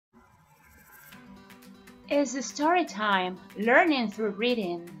It's story time, learning through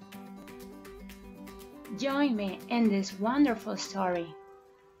reading. Join me in this wonderful story.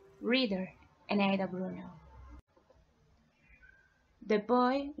 Reader Eneida Bruno. The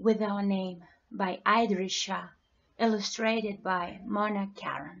Boy Without a Name by Idries Shah, illustrated by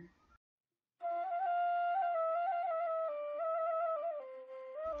Caron.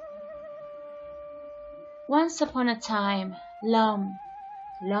 Once upon a time, long,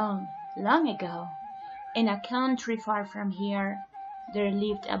 long, long ago, in a country far from here, there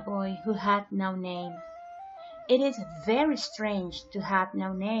lived a boy who had no name. It is very strange to have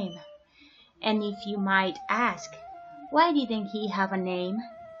no name. And if you might ask, why didn't he have a name?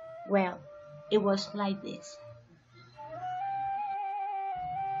 Well, it was like this.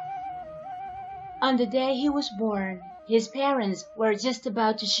 On the day he was born, his parents were just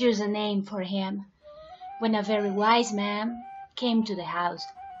about to choose a name for him, when a very wise man came to the house.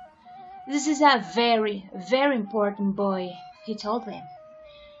 "This is a very, very important boy," he told them,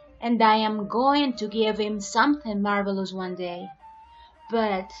 "and I am going to give him something marvelous one day.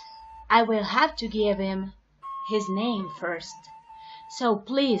 But I will have to give him his name first. So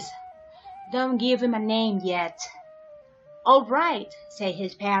please, don't give him a name yet." "All right," said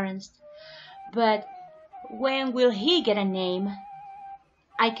his parents, "but when will he get a name?"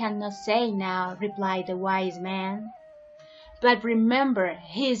 "I cannot say now," replied the wise man. "But remember,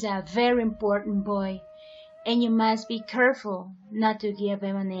 he is a very important boy, and you must be careful not to give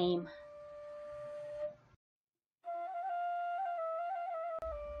him a name."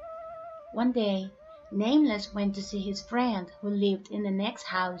 One day, Nameless went to see his friend who lived in the next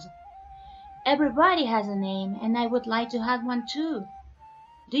house. "Everybody has a name, and I would like to have one too.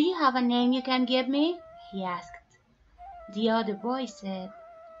 Do you have a name you can give me?" he asked. The other boy said,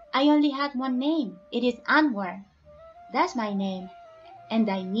 "I only had one name. It is Anwar. That's my name, and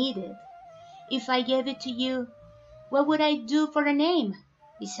I need it. If I gave it to you, what would I do for a name?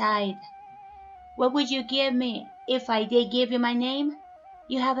 Besides, what would you give me if I did give you my name?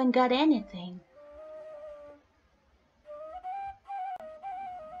 You haven't got anything."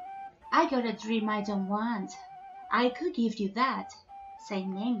 "I got a dream I don't want. I could give you that," said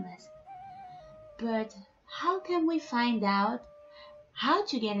Nameless. "But how can we find out how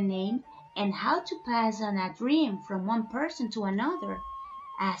to get a name and how to pass on a dream from one person to another?"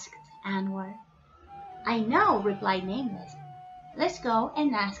 asked Anwar. "I know," replied Nameless. "Let's go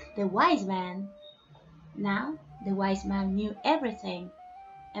and ask the wise man." Now the wise man knew everything,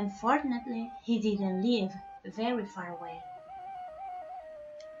 and fortunately he didn't live very far away.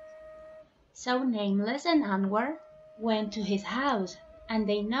 So Nameless and Anwar went to his house, and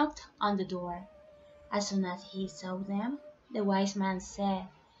they knocked on the door. As soon as he saw them, the wise man said,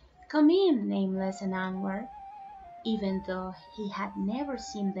 "Come in, Nameless and Anwar," even though he had never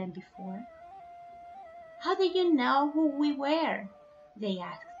seen them before. "How did you know who we were?" they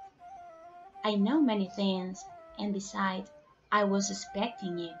asked. "I know many things, and besides, I was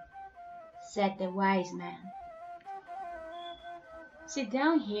expecting you," said the wise man. "Sit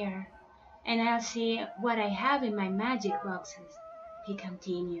down here, and I'll see what I have in my magic boxes," he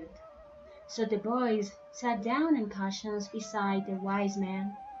continued. So the boys sat down in cushions beside the wise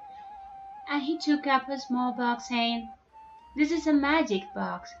man, and he took up a small box, saying, "This is a magic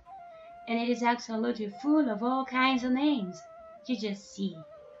box, and it is absolutely full of all kinds of names. You just see."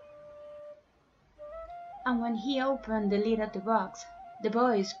 And when he opened the lid of the box, the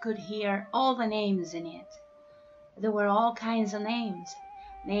boys could hear all the names in it. There were all kinds of names,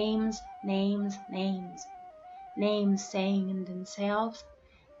 names, names, names, names saying themselves,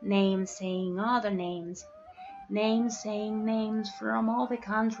 names saying other names, names saying names from all the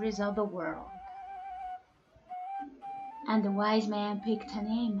countries of the world. And the wise man picked a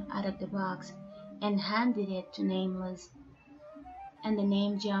name out of the box and handed it to Nameless. And the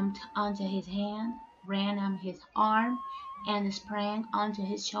name jumped onto his hand, ran on his arm, and sprang onto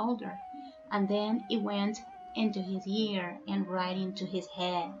his shoulder, and then it went into his ear and right into his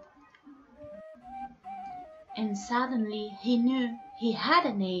head. And suddenly he knew he had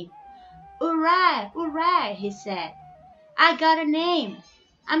a name. "Hurrah! Hurrah!" he said. "I got a name.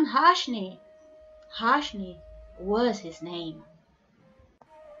 I'm Hoshni." Hoshni was his name.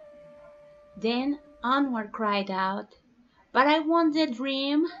 Then Anwar cried out, "But I want the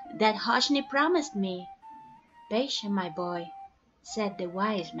dream that Hoshni promised me." "Patient, my boy," said the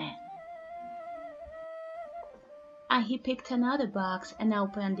wise man. And he picked another box and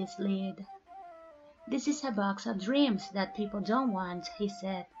opened its lid. "This is a box of dreams that people don't want," he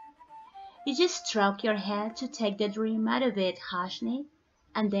said. "You just stroke your head to take the dream out of it, Hoshni,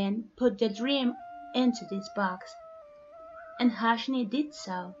 and then put the dream into this box." And Hoshni did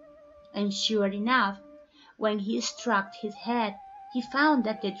so, and sure enough, When he struck his head, he found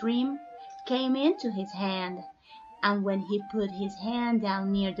that the dream came into his hand, and when he put his hand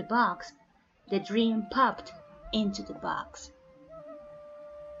down near the box, the dream popped into the box.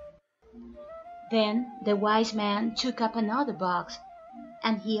 Then the wise man took up another box,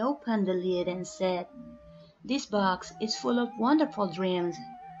 and he opened the lid and said, "This box is full of wonderful dreams,"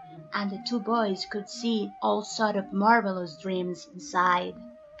 and the two boys could see all sorts of marvelous dreams inside.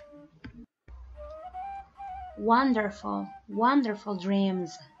 Wonderful, wonderful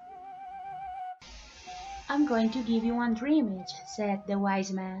dreams. "I'm going to give you one dream each," said the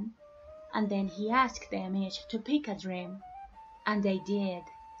wise man, and then he asked them each to pick a dream, and they did,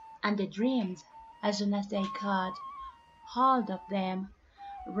 and the dreams, as soon as they caught hold of them,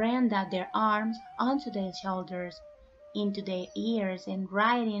 ran down their arms onto their shoulders, into their ears, and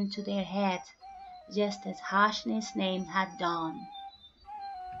right into their heads, just as Hashni's name had done.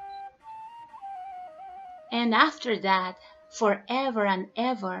 And after that, forever and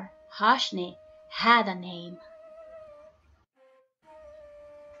ever, Hashni had a name.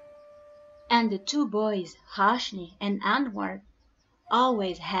 And the two boys, Hashni and Anwar,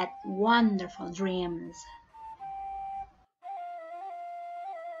 always had wonderful dreams.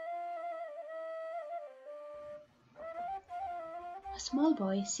 A small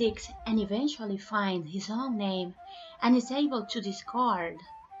boy seeks and eventually finds his own name and is able to discard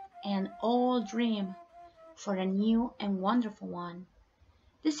an old dream for a new and wonderful one.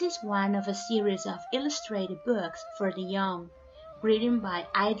 This is one of a series of illustrated books for the young, written by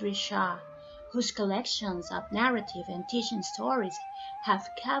Idries Shah, whose collections of narrative and teaching stories have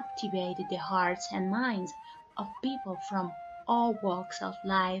captivated the hearts and minds of people from all walks of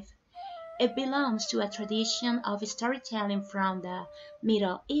life. It belongs to a tradition of storytelling from the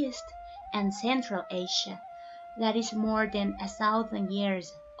Middle East and Central Asia that is more than 1,000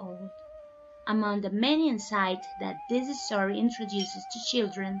 years old. Among the many insights that this story introduces to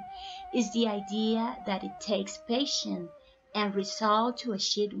children is the idea that it takes patience and resolve to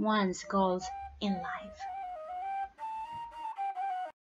achieve one's goals in life.